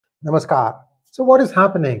Namaskar. So what is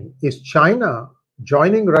happening? Is China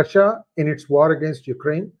joining Russia in its war against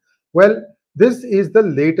Ukraine? Well, this is the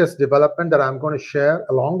latest development that I'm going to share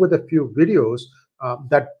along with a few videos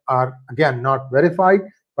that are, again, not verified,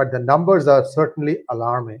 but the numbers are certainly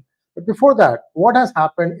alarming. But before that, what has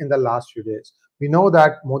happened in the last few days? We know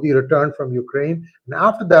that Modi returned from Ukraine, and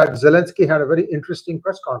after that, Zelensky had a very interesting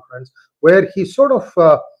press conference where he sort of,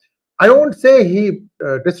 I won't say he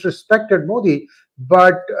disrespected Modi,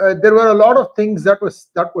 but there were a lot of things that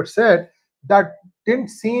were said that didn't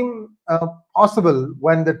seem possible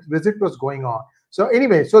when the visit was going on. So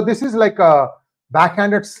anyway, so this is like a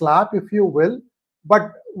backhanded slap, if you will.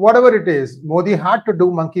 But whatever it is, Modi had to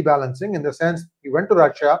do monkey balancing, in the sense he went to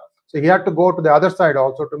Russia, so he had to go to the other side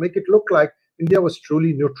also to make it look like India was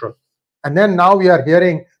truly neutral. And then now we are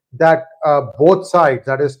hearing that both sides,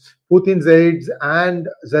 that is Putin's aides and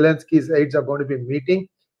Zelensky's aides, are going to be meeting.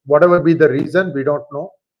 Whatever be the reason, we don't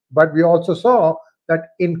know. But we also saw that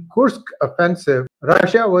in Kursk offensive,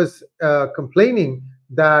 Russia was complaining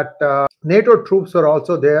that NATO troops were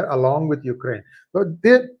also there along with Ukraine. But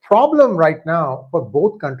the problem right now for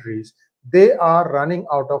both countries, they are running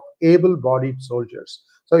out of able-bodied soldiers.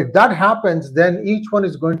 So if that happens, then each one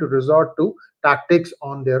is going to resort to tactics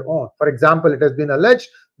on their own. For example, it has been alleged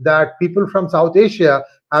that people from South Asia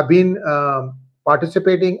have been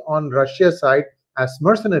participating on Russia's side as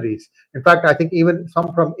mercenaries. In fact, I think even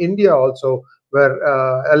some from India also were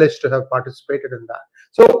alleged to have participated in that.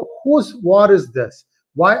 So whose war is this?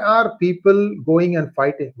 Why are people going and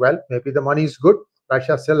fighting? Well, maybe the money is good.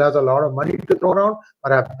 Russia still has a lot of money to throw around.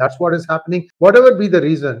 Perhaps that's what is happening. Whatever be the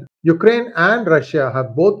reason, Ukraine and Russia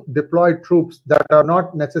have both deployed troops that are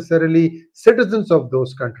not necessarily citizens of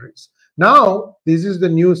those countries. Now, this is the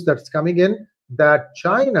news that's coming in, that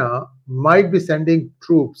China might be sending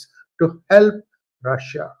troops to help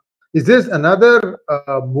Russia. Is this another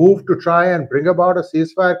move to try and bring about a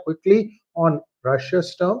ceasefire quickly on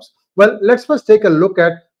Russia's terms? Well, let's first take a look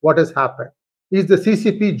at what has happened. Is the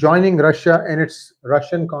CCP joining Russia in its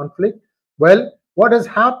Russian conflict? Well, what has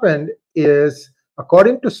happened is,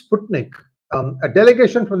 according to Sputnik, a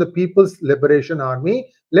delegation from the People's Liberation Army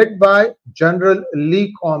led by General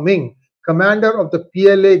Lee Kuo-ming, commander of the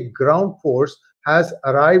PLA ground force, has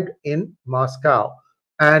arrived in Moscow.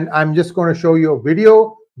 And I'm just going to show you a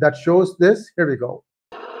video that shows this. Here we go.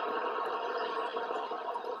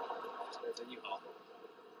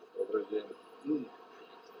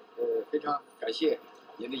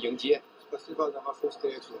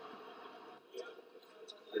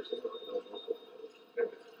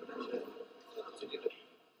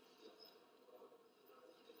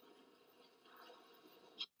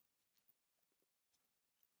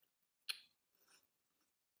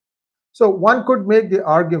 So one could make the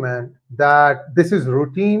argument that this is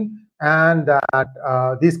routine and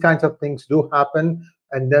that these kinds of things do happen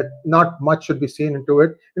and that not much should be seen into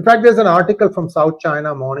it. In fact, there's an article from South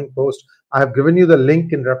China Morning Post. I have given you the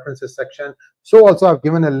link in references section. So also I've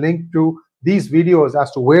given a link to these videos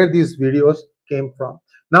as to where these videos came from.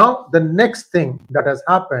 Now, the next thing that has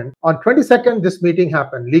happened, on 22nd, this meeting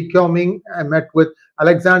happened. Lee Kuo-ming met with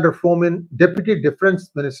Alexander Fomin, Deputy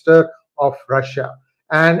Defense Minister of Russia.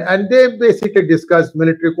 And they basically discussed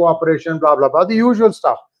military cooperation, blah, blah, blah, the usual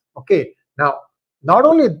stuff. Okay, now, not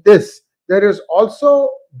only this, there has also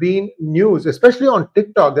been news, especially on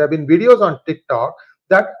TikTok. There have been videos on TikTok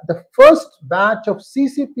that the first batch of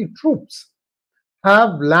CCP troops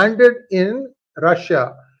have landed in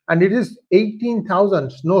Russia. And it is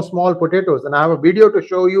 18,000, no small potatoes. And I have a video to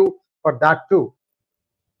show you for that too.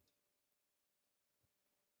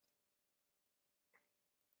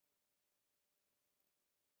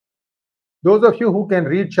 Those of you who can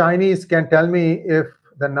read Chinese can tell me if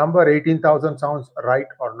the number 18,000 sounds right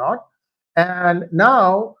or not. And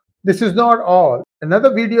now, this is not all.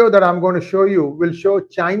 Another video that I'm going to show you will show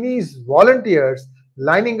Chinese volunteers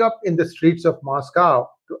lining up in the streets of Moscow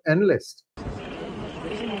to enlist.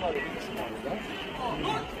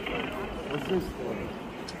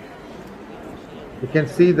 You can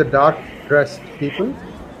see the dark-dressed people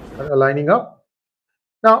lining up.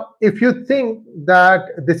 Now, if you think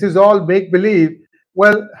that this is all make-believe,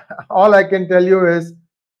 well, all I can tell you is,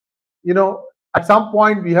 you know, at some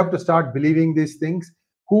point we have to start believing these things.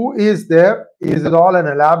 Who is there? Is it all an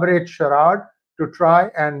elaborate charade to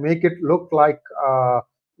try and make it look like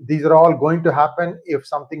these are all going to happen if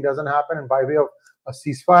something doesn't happen, and by way of a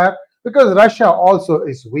ceasefire? Because Russia also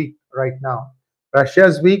is weak right now. Russia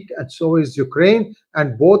is weak and so is Ukraine,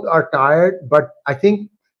 and both are tired. But I think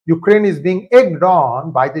Ukraine is being egged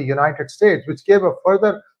on by the United States, which gave a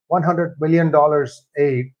further $100 million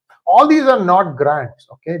aid. All these are not grants,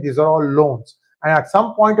 okay? These are all loans. And at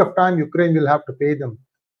some point of time, Ukraine will have to pay them.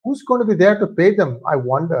 Who's going to be there to pay them? I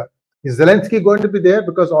wonder. Is Zelensky going to be there?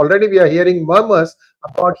 Because already we are hearing murmurs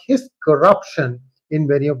about his corruption in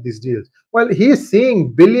many of these deals. Well, he is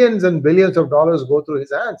seeing billions and billions of dollars go through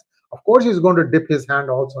his hands. Of course, he's going to dip his hand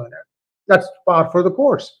also in it. That's par for the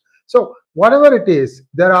course. So whatever it is,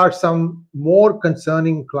 there are some more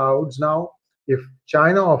concerning clouds now. If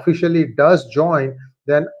China officially does join,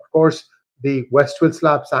 then of course the West will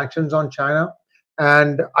slap sanctions on China.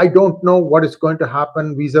 And I don't know what is going to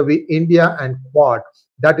happen vis-a-vis India and Quad.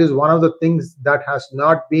 That is one of the things that has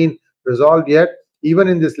not been resolved yet. Even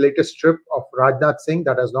in this latest trip of Rajnath Singh,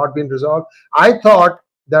 that has not been resolved. I thought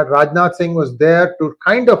that Rajnath Singh was there to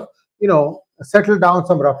kind of, settle down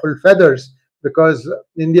some ruffled feathers, because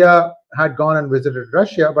India had gone and visited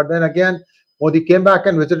Russia. But then again, Modi came back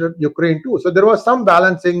and visited Ukraine too. So there was some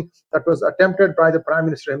balancing that was attempted by the Prime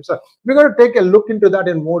Minister himself. We're going to take a look into that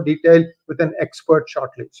in more detail with an expert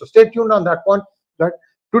shortly. So stay tuned on that one. But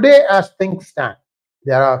today, as things stand,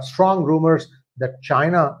 there are strong rumors that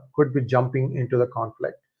China could be jumping into the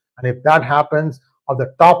conflict. And if that happens, of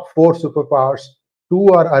the top 4 superpowers, 2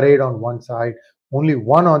 are arrayed on one side, only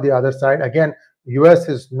 1 on the other side. Again, US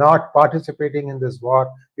is not participating in this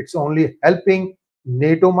war. It's only helping.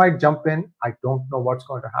 NATO might jump in. I don't know what's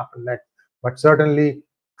going to happen next, but certainly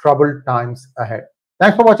troubled times ahead.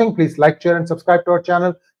 Thanks for watching. Please like, share, and subscribe to our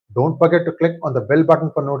channel. Don't forget to click on the bell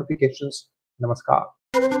button for notifications. Namaskar.